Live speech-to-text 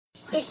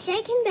It's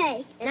Shake and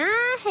Bake, and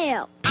I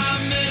help.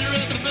 I met her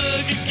at the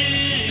Burger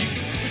King.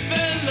 We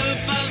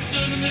fell about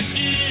to the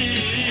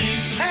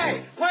machine.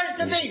 Hey, where's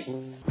the meat?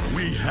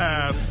 We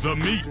have the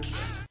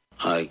meat.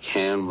 I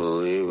can't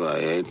believe I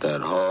ate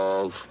that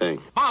whole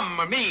thing.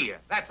 Mamma mia,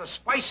 that's a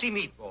spicy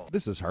meatball.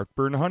 This is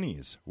Heartburn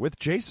Honeys with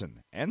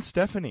Jason and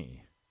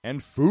Stephanie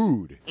and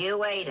food.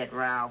 You ate it,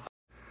 Ralph.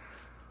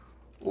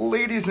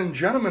 Ladies and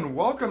gentlemen,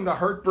 welcome to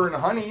Heartburn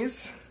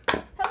Honeys.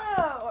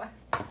 Hello.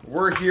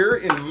 We're here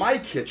in my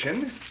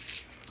kitchen,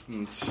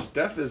 and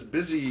Steph is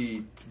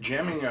busy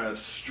jamming a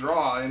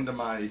straw into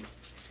my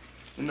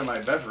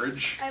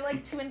beverage. I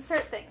like to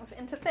insert things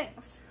into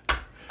things.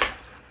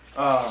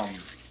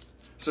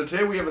 So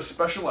today we have a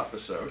special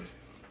episode.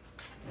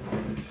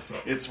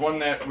 It's one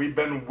that we've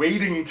been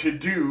waiting to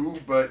do,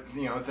 but,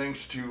 you know,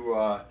 thanks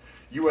to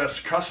U.S.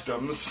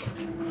 Customs,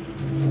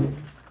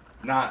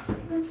 not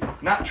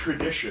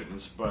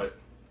traditions, but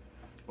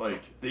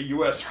like the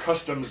U.S.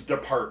 Customs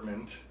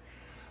Department,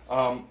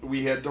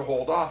 we had to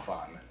hold off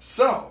on.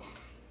 So,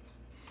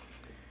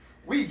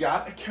 we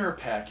got a care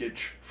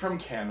package from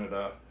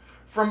Canada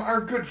from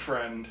our good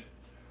friend,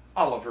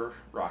 Oliver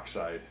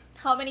Rockside.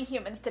 How many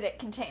humans did it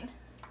contain?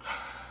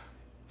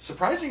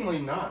 Surprisingly,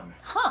 none.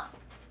 Huh.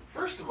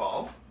 First of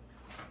all,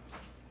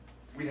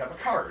 we have a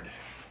card.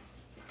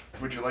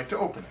 Would you like to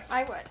open it?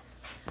 I would.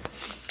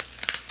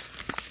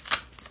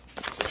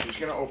 So she's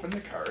going to open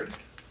the card.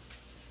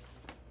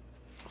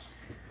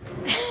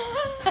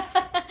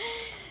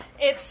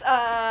 It's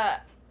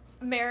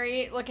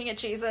Mary looking at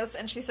Jesus,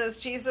 and she says,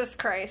 "Jesus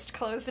Christ,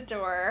 close the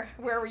door.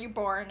 Where were you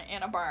born?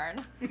 In a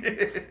barn."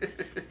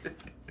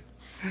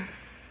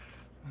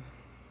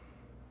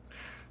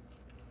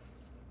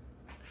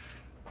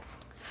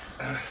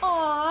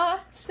 Aww,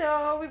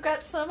 so we've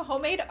got some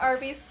homemade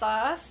Arby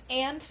sauce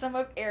and some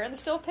of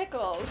Erinn's dill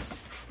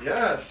pickles.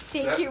 Yes.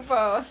 Thank you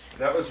both.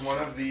 That was one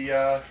of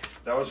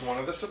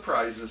the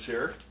surprises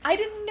here. I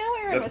didn't know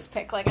Erinn was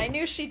pickling. I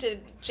knew she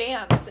did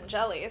jams and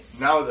jellies.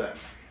 Now then,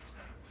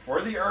 for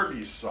the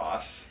Arby's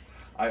sauce,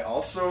 I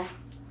also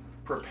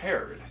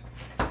prepared,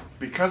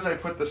 because I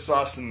put the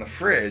sauce in the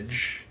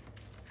fridge,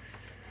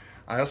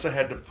 I also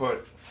had to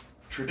put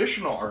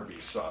traditional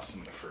Arby's sauce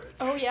in the fridge.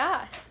 Oh,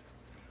 yeah.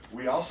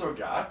 We also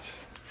got...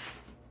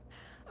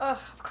 Oh,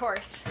 of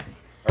course.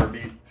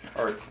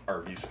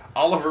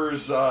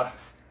 Oliver's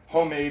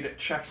homemade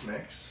Chex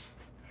Mix.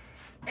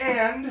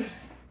 And,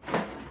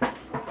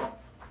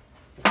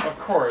 of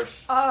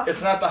course,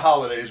 it's not the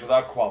holidays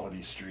without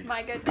Quality Street.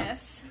 My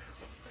goodness.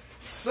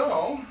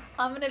 So...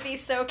 I'm going to be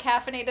so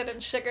caffeinated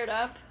and sugared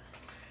up.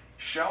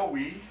 Shall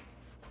we?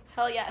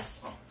 Hell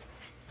yes. Oh.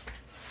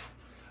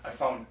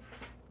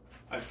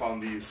 I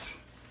found these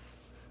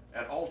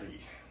at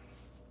Aldi.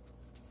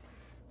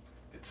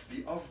 It's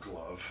the Of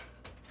Glove,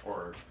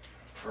 or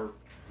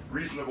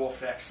reasonable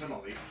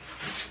facsimile.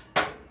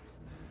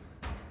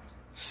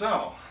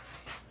 So,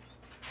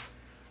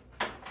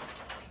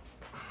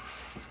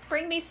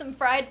 bring me some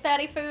fried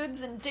fatty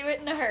foods and do it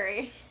in a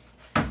hurry.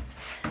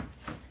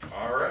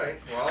 All right,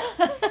 well,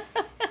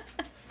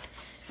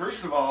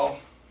 first of all,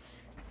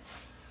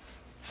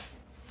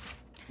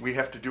 we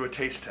have to do a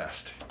taste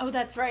test. Oh,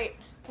 that's right.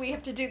 We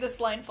have to do this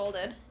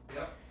blindfolded.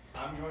 Yep,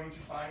 I'm going to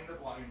find a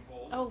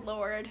blindfold. Oh,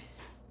 Lord.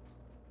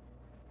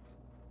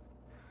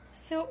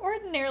 So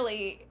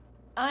ordinarily,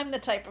 I'm the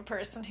type of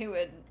person who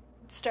would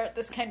start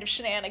this kind of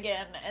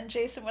shenanigan, and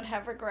Jason would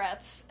have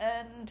regrets,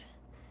 and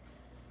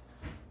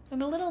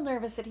I'm a little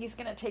nervous that he's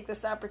going to take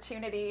this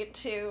opportunity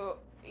to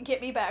get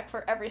me back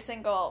for every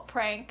single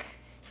prank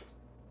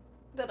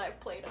that I've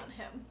played on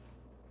him.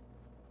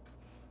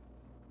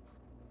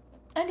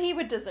 And he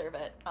would deserve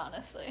it,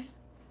 honestly.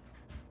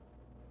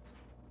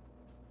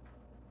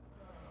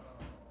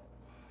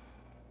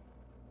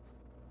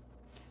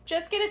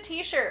 Just get a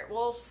t-shirt.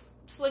 We'll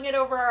sling it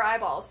over our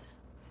eyeballs.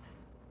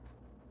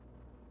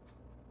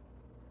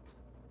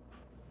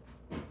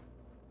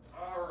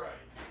 All right.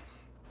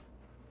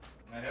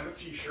 I have a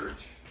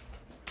t-shirt.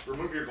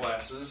 Remove your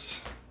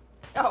glasses.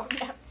 Oh,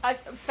 yeah. I'm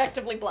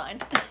effectively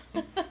blind.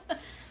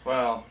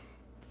 Well.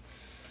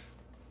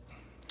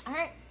 All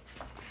right.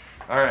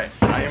 All right.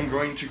 I am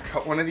going to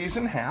cut one of these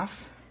in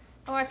half.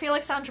 Oh, I feel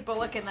like Sandra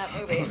Bullock in that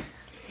movie.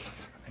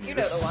 You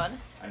know the one.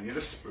 I need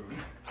a spoon.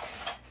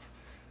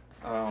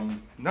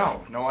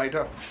 No, I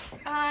don't.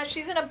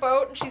 She's in a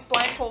boat, and she's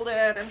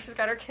blindfolded, and she's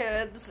got her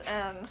kids,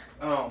 and...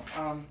 Oh,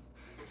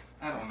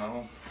 I don't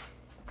know.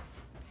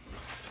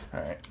 All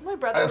right. My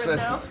brother would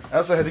know. I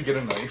also had to get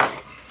a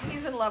knife.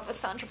 He's in love with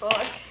Sandra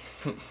Bullock.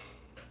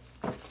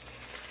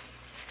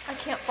 I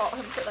can't fault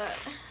him for that.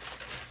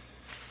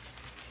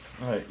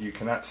 All right, you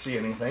cannot see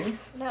anything.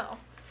 No.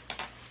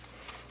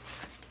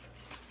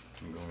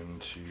 I'm going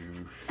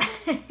to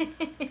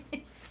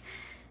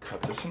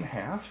cut this in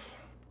half.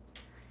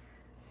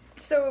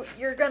 So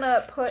you're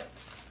gonna put...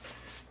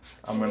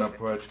 I'm gonna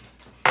put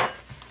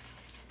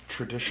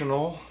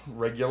traditional,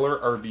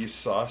 regular Arby's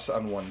sauce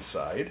on one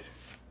side.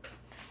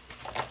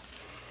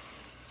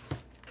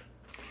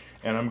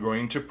 And I'm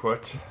going to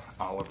put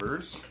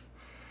Oliver's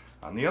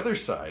on the other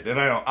side. And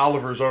I know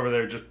Oliver's over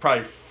there just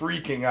probably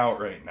freaking out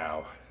right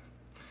now.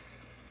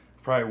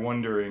 Probably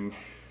wondering...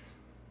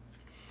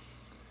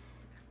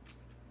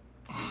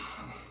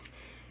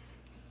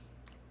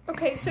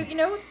 Okay, so you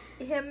know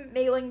him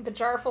mailing the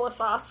jar full of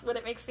sauce, what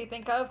it makes me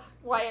think of?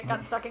 Why it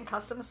got stuck in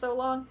customs so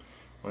long?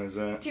 What is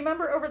that? Do you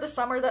remember over the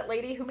summer that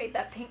lady who made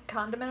that pink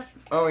condiment?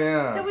 Oh,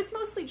 yeah. That was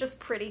mostly just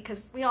pretty,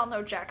 because we all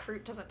know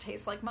jackfruit doesn't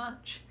taste like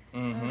much.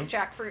 It was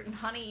jackfruit and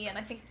honey, and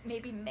I think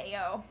maybe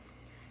mayo.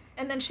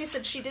 And then she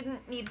said she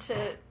didn't need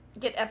to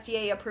get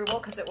FDA approval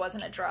because it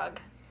wasn't a drug.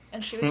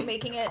 And she was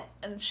making it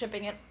and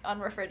shipping it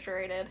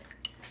unrefrigerated.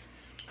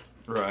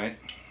 Right.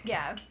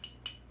 Yeah.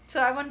 So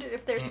I wonder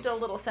if they're still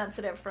a little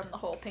sensitive from the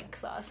whole pink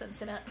sauce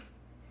incident.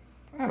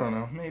 I don't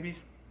know, maybe.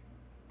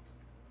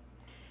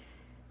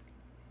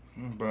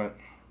 But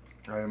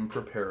I am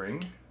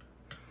preparing.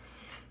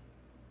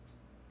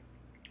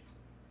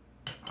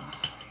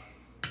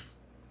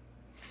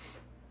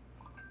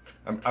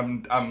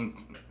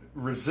 I'm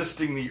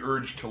resisting the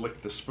urge to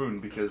lick the spoon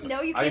because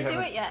No, you can't do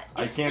it yet.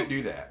 I can't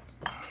do that.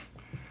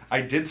 I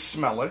did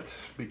smell it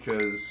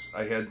because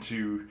I had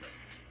to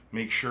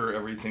make sure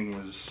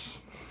everything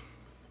was,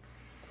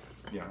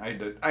 you know, I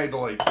had to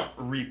like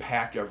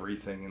repack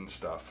everything and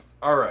stuff.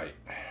 All right.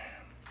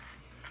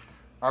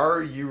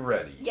 Are you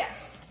ready?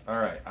 Yes. All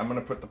right. I'm going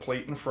to put the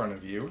plate in front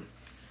of you.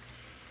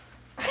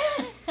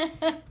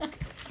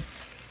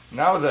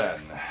 Now then.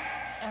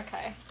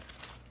 Okay.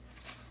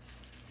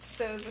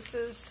 So this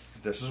is...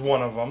 This is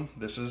one of them.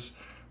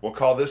 We'll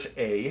call this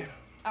A.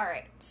 All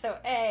right. So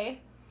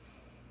A.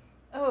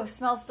 Oh,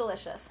 smells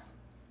delicious.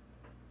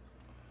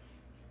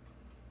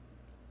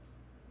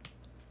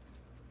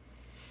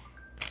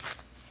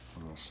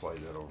 I'm going to slide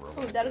that over a Oh,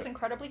 little that bit. is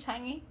incredibly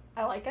tangy.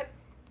 I like it.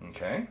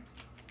 Okay.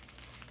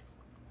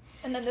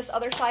 And then this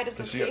other side is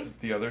the B.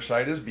 The other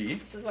side is B.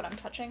 This is what I'm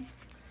touching.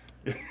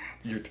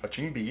 You're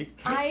touching B.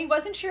 I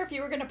wasn't sure if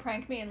you were going to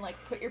prank me and, like,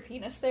 put your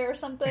penis there or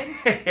something.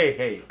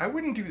 Hey, I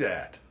wouldn't do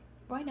that.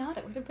 Why not?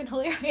 It would have been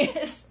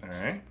hilarious. All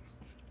right.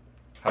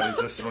 How does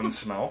this one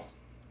smell?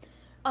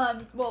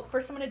 Well,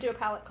 first I'm going to do a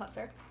palate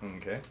cleanser.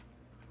 Okay.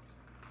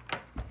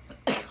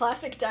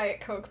 Classic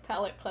Diet Coke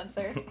palate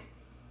cleanser.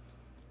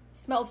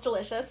 Smells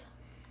delicious.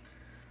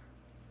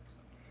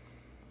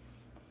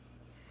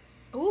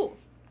 Ooh.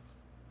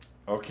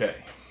 Okay.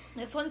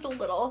 This one's a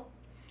little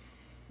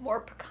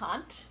more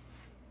piquant.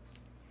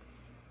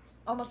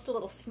 Almost a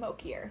little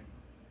smokier.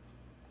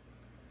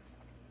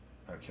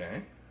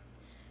 Okay.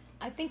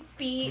 I think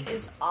B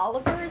is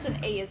Oliver's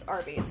and A is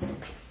Arby's.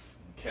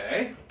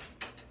 Okay.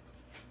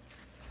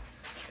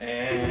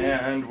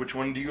 And which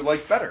one do you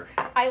like better?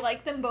 I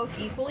like them both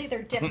equally.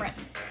 They're different.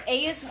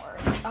 A is more,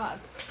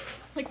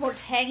 more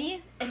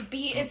tangy, and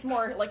B is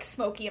more, like,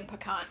 smoky and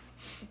piquant.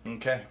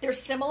 Okay. They're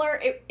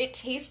similar. It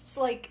tastes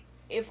like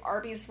if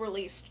Arby's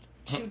released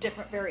two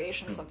different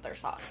variations of their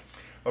sauce.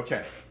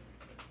 Okay.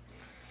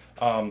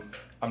 I'm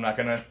not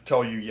going to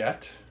tell you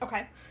yet.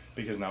 Okay.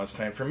 Because now it's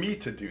time for me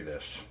to do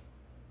this.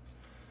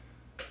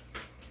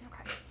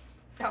 Okay.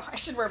 Oh, I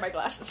should wear my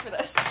glasses for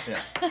this. Yeah.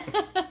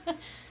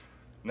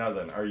 Now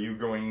then, are you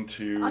going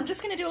to... I'm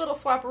just going to do a little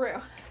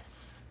swapperoo.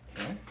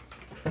 Okay.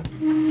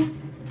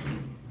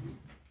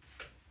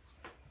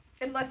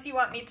 Unless you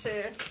want me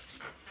to...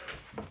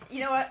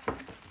 You know what?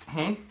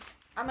 I'm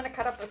going to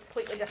cut up a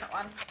completely different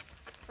one.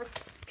 For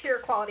pure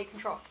quality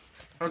control.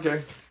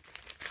 Okay.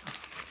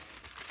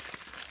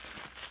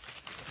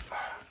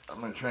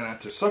 I'm going to try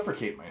not to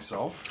suffocate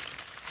myself.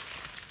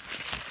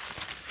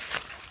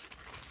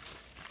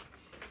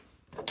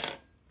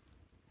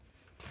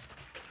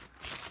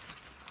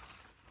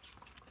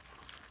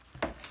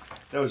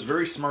 That was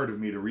very smart of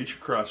me to reach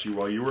across you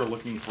while you were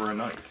looking for a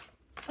knife.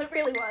 It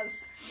really was.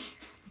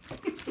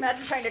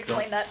 Imagine trying to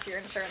explain that to your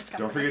insurance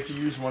company. Don't forget to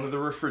use one of the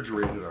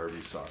refrigerated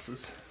Arby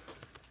sauces.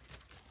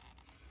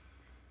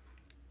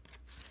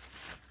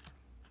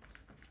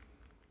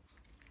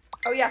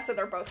 Oh yeah, so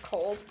they're both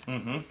cold.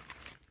 Mm-hmm.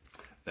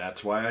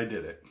 That's why I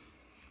did it.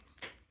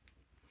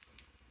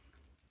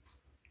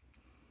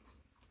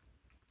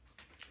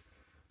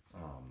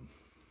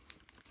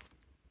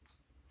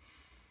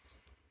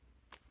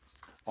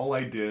 All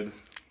I did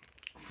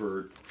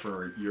for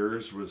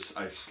yours was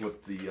I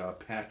slipped the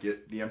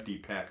packet, the empty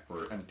pack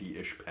or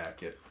empty-ish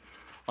packet,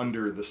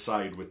 under the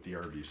side with the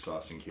Arby's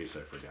sauce in case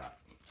I forgot.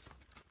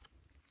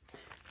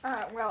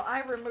 Well,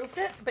 I removed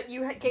it, but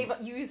you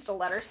used a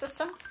letter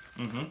system.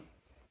 Mm-hmm.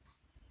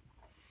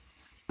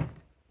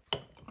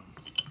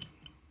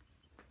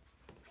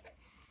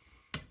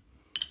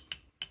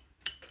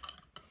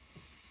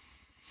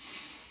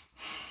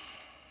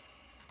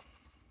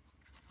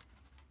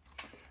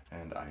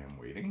 And I am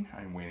waiting.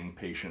 I'm waiting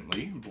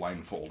patiently,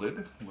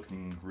 blindfolded,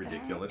 looking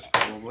ridiculous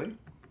probably.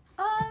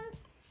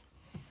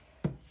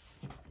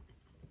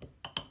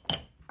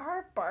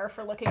 Our bar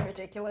for looking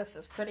ridiculous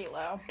is pretty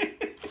low.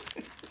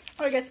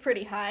 Or I guess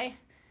pretty high.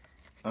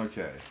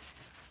 Okay.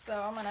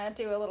 So I'm gonna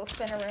do a little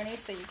spinneroonie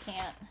so you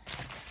can't.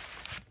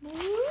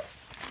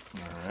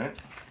 All right.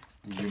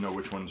 You know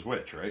which one's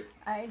which, right?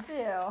 I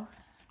do.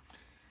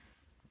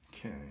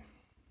 Okay.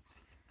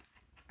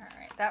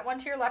 That one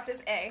to your left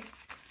is A.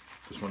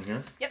 This one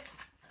here? Yep.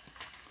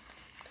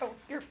 Oh,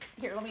 here,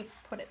 let me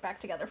put it back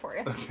together for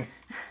you. Okay.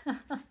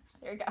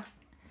 There you go.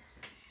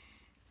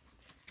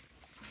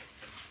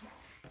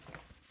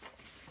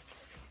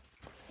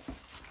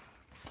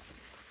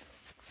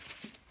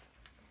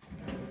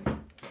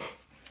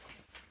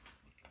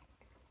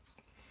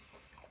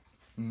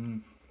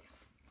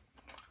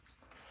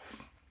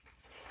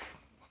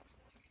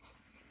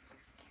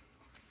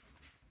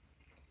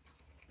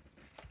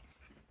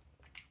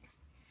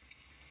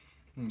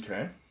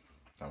 Okay,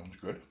 that one's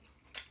good.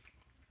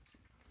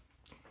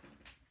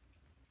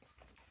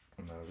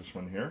 And now this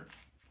one here.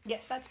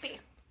 Yes, that's B.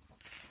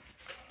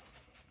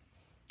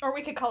 Or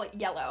we could call it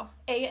yellow.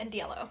 A and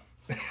yellow.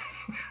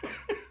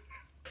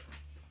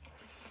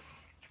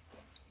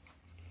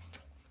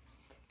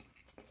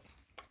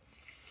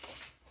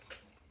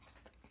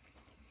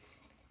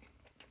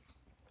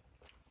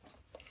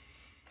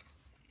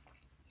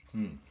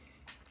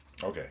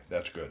 Okay,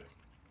 that's good.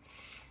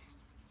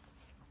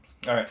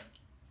 All right.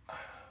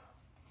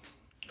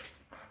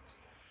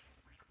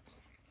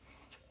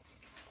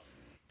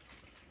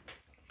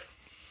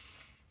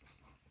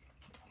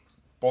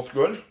 Both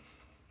good.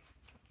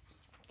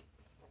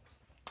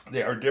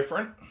 They are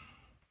different.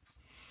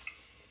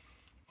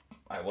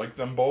 I like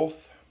them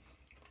both.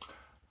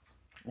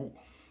 Ooh.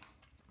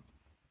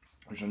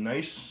 There's a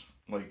nice,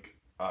 like,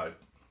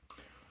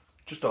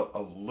 just a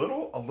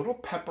little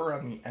pepper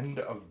on the end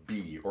of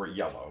B, or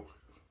yellow.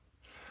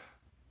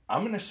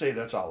 I'm going to say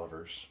that's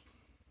Oliver's.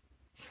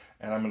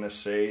 And I'm going to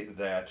say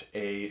that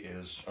A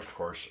is, of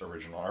course,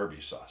 original Arby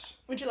sauce.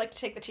 Would you like to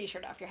take the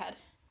t-shirt off your head?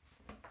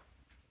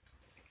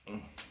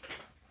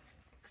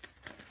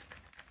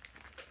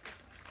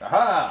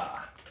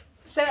 Aha!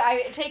 So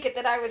I take it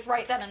that I was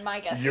right then in my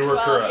guess You as were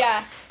well. correct.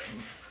 Yeah.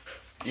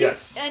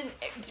 Yes. And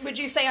would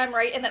you say I'm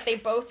right in that they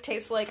both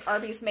taste like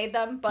Arby's made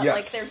them, but Yes.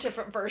 like they're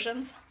different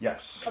versions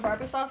Yes. of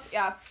Arby sauce?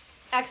 Yeah.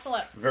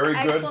 Excellent. Very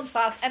good. Excellent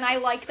sauce. And I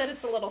like that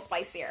it's a little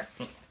spicier.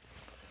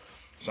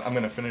 So I'm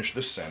going to finish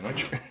this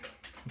sandwich.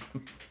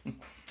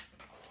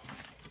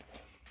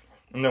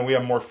 And then we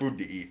have more food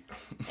to eat.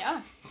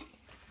 Yeah.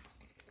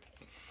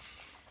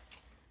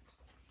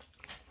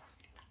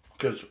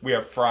 Because we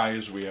have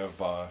fries, we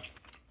have, oh,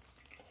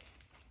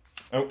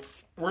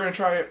 we're going to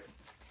try it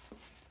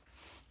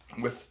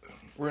with,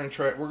 we're going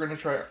to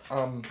try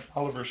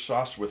Oliver's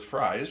sauce with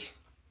fries.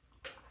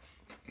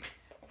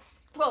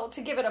 Well,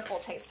 to give it a full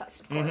taste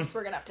test, of course,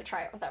 we're going to have to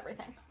try it with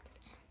everything.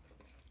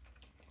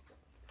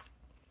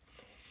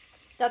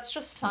 That's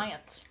just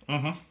science.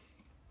 And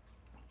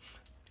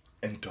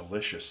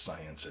delicious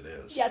science it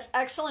is. Yes,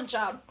 excellent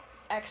job.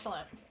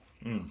 Excellent.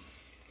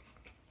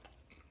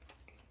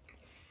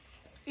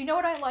 You know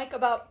what I like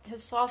about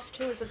his sauce,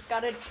 too, is it's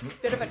got a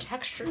bit of a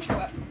texture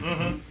to it.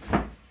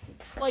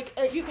 Like,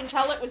 you can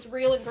tell it was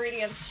real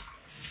ingredients,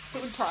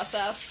 food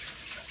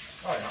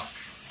processed. Oh, yeah.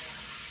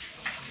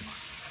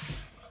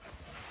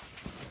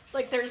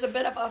 Like, there's a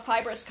bit of a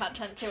fibrous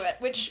content to it,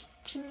 which,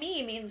 to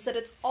me, means that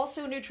it's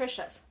also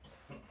nutritious.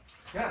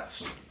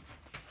 Yes.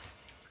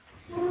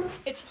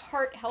 It's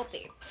heart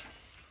healthy.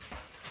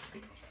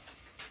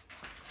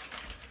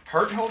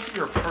 Heart healthy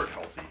or part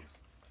healthy?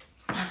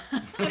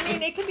 I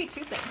mean, it can be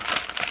two things.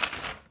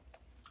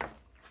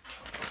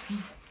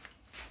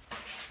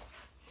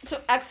 So,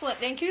 excellent.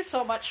 Thank you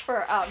so much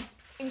for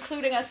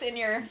including us in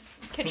your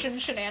kitchen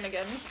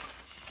shenanigans.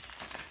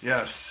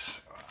 Yes.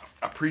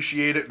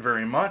 Appreciate it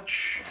very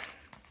much.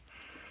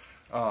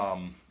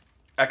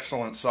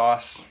 Excellent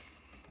sauce.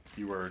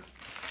 You were...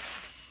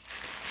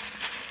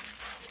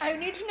 I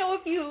need to know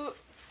if you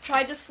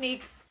tried to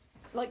sneak,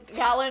 like,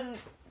 gallon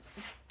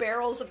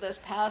barrels of this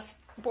past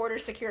border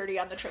security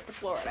on the trip to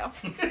Florida.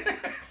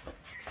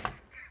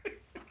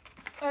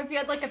 Or if you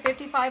had, like, a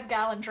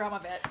 55-gallon drum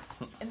of it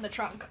in the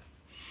trunk.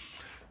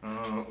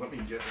 Let me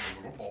get a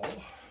little bowl.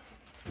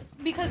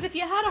 Because if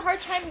you had a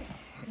hard time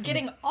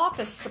getting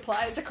office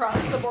supplies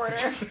across the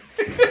border...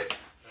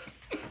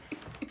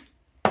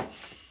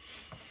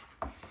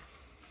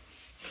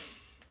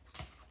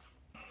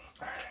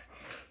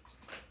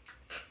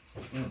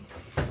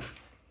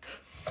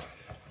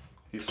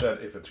 He said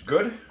if it's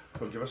good,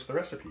 he'll give us the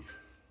recipe.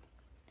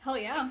 Hell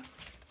yeah.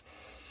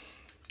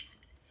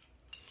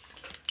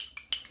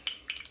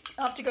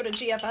 I'll have to go to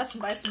GFS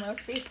and buy some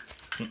roast beef.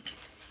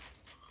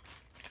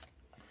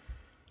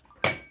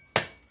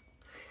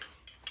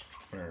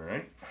 All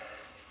right.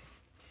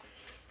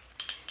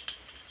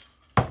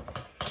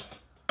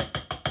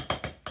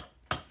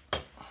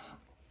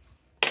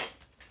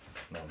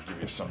 Now I'll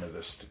give you some of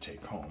this to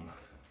take home.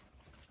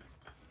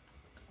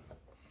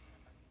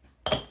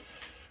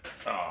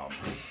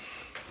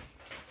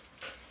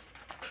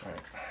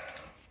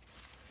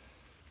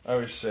 I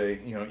always say,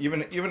 you know,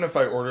 even if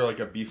I order like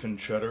a beef and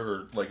cheddar,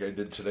 or like I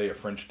did today, a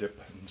French dip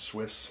and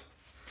Swiss.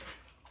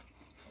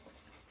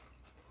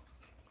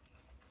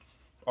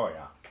 Oh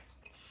yeah.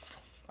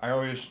 I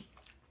always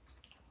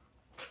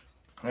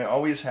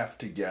have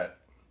to get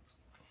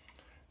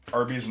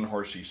Arby's and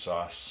horsey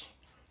sauce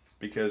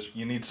because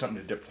you need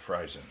something to dip the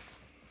fries in.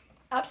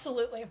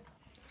 Absolutely.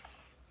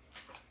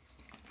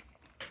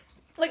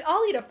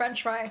 I'll eat a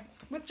French fry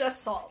with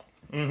just salt.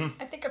 Mm-hmm.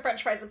 I think a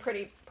French fry is a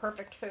pretty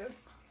perfect food.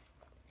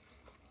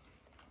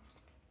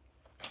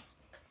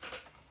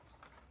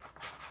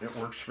 It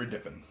works for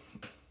dipping.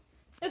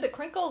 Yeah, the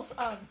crinkles,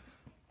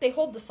 they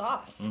hold the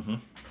sauce.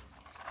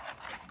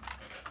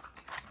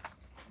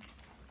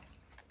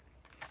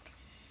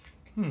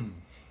 Mm-hmm.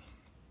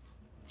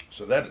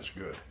 So that is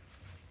good.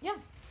 Yeah.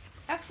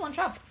 Excellent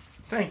job.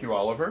 Thank you,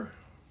 Oliver.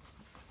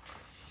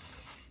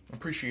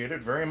 Appreciate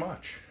it very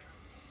much.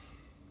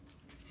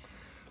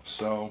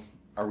 So,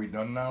 are we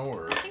done now,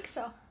 or? I think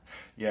so.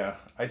 Yeah,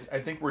 I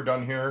think we're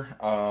done here.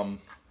 Hope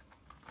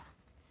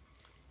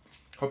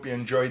you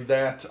enjoyed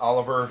that.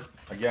 Oliver,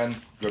 again,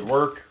 good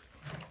work.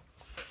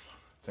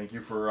 Thank you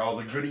for all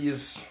the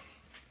goodies.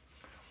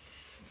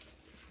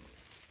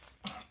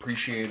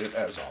 Appreciate it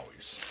as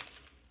always.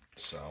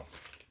 So,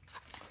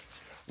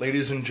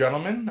 ladies and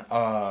gentlemen,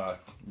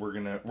 we're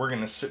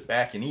gonna sit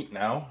back and eat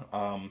now.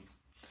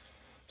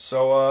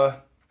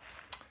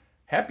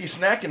 Happy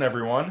snacking,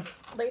 everyone.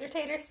 Later,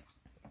 taters.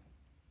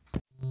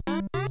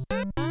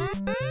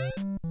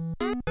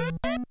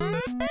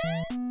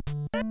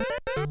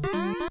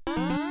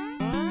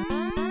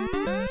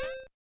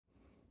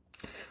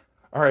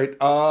 All right,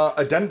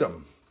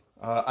 addendum.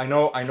 I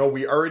know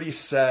we already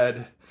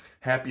said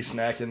happy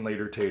snacking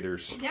later,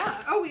 taters.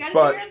 Yeah. Oh, we gotta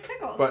try Erinn's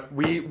pickles. But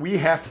we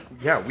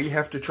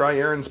have to try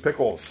Erinn's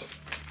pickles.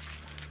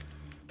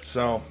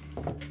 So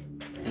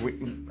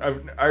I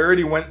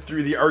already went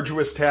through the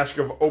arduous task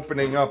of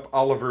opening up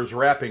Oliver's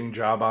wrapping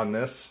job on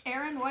this.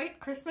 Erinn White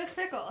Christmas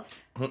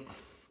pickles.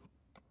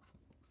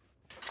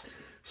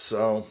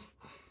 So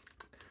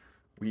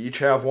we each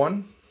have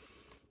one.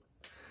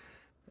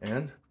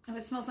 And oh,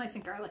 it smells nice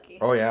and garlicky.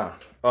 oh yeah.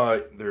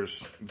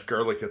 There's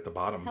garlic at the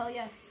bottom. Hell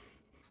yes.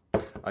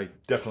 I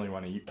definitely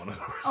want to eat one of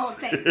those. Oh,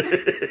 same.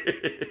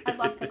 I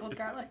love pickled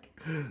garlic.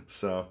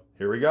 So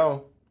here we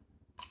go.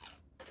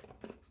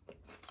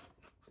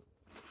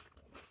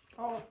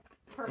 Oh,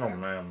 perfect. Oh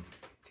man.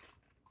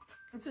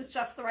 This is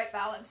just the right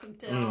balance of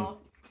dill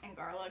and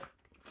garlic.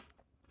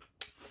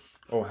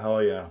 Oh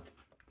hell yeah.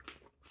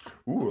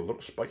 Ooh, a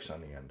little spice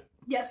on the end.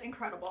 Yes,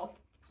 incredible.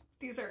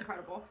 These are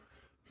incredible.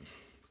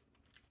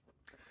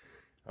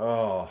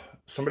 Oh,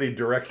 somebody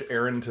direct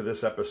Erinn to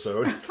this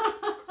episode.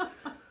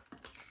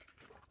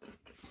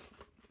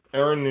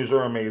 Erinn, these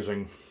are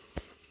amazing.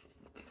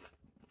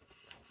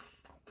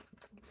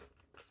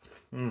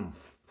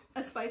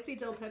 A spicy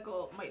dill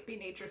pickle might be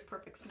nature's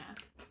perfect snack.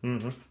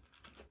 Mm-hmm.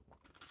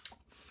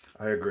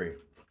 I agree.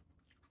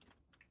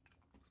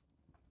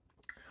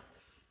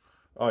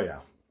 Oh yeah.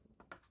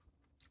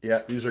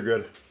 Yeah, these are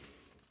good.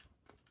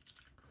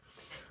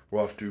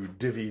 We'll have to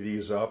divvy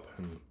these up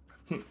and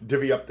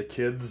divvy up the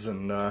kids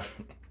and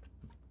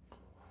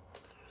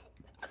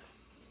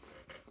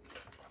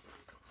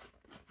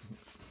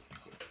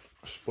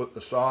split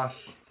the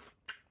sauce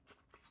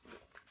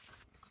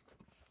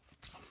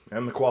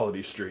and the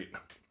quality street.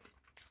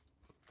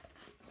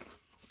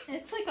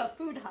 It's like a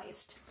food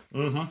heist.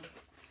 Mm-hmm.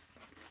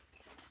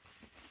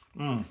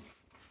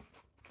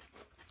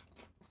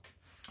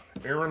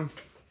 Erinn,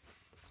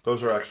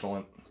 those are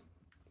excellent.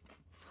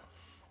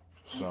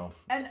 So.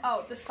 And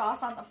oh, the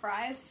sauce on the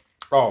fries.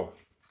 Oh.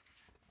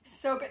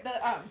 So good.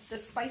 The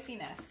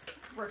spiciness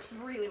works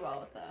really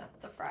well with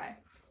the fry.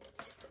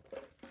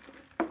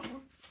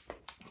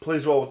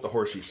 Plays well with the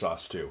horsey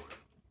sauce too.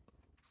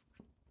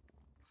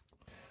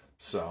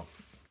 So.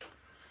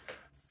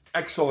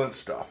 Excellent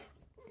stuff.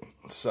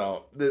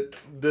 So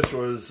this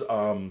was,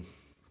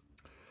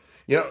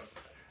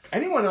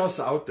 anyone else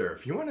out there,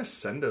 if you want to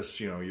send us,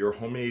 your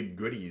homemade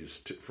goodies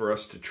for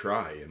us to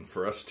try and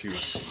for us to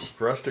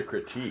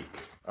critique,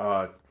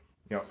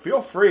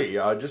 feel free.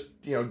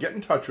 Just get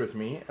in touch with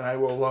me, and I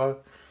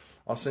will.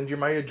 I'll send you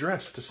my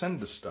address to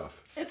send the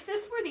stuff. If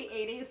this were the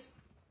 80s,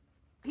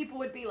 people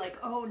would be like,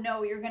 "Oh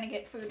no, you're gonna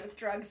get food with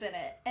drugs in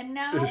it." And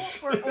now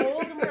we're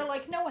old, and we're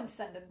like, "No one's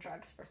sending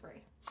drugs for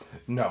free."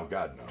 No,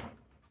 God no.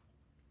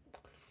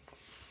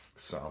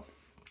 So,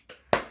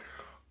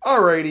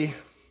 alrighty.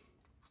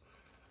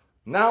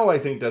 Now I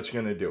think that's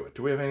going to do it.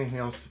 Do we have anything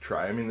else to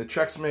try? I mean, the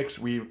Chex Mix,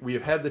 we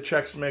have had the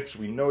Chex Mix.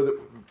 We know that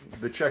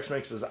the Chex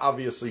Mix is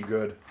obviously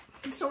good.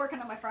 I'm still working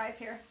on my fries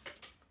here.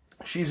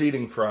 She's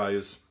eating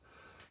fries.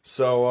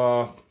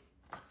 So,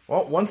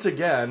 well, once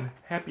again,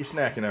 happy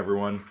snacking,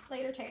 everyone.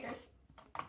 Later, taters.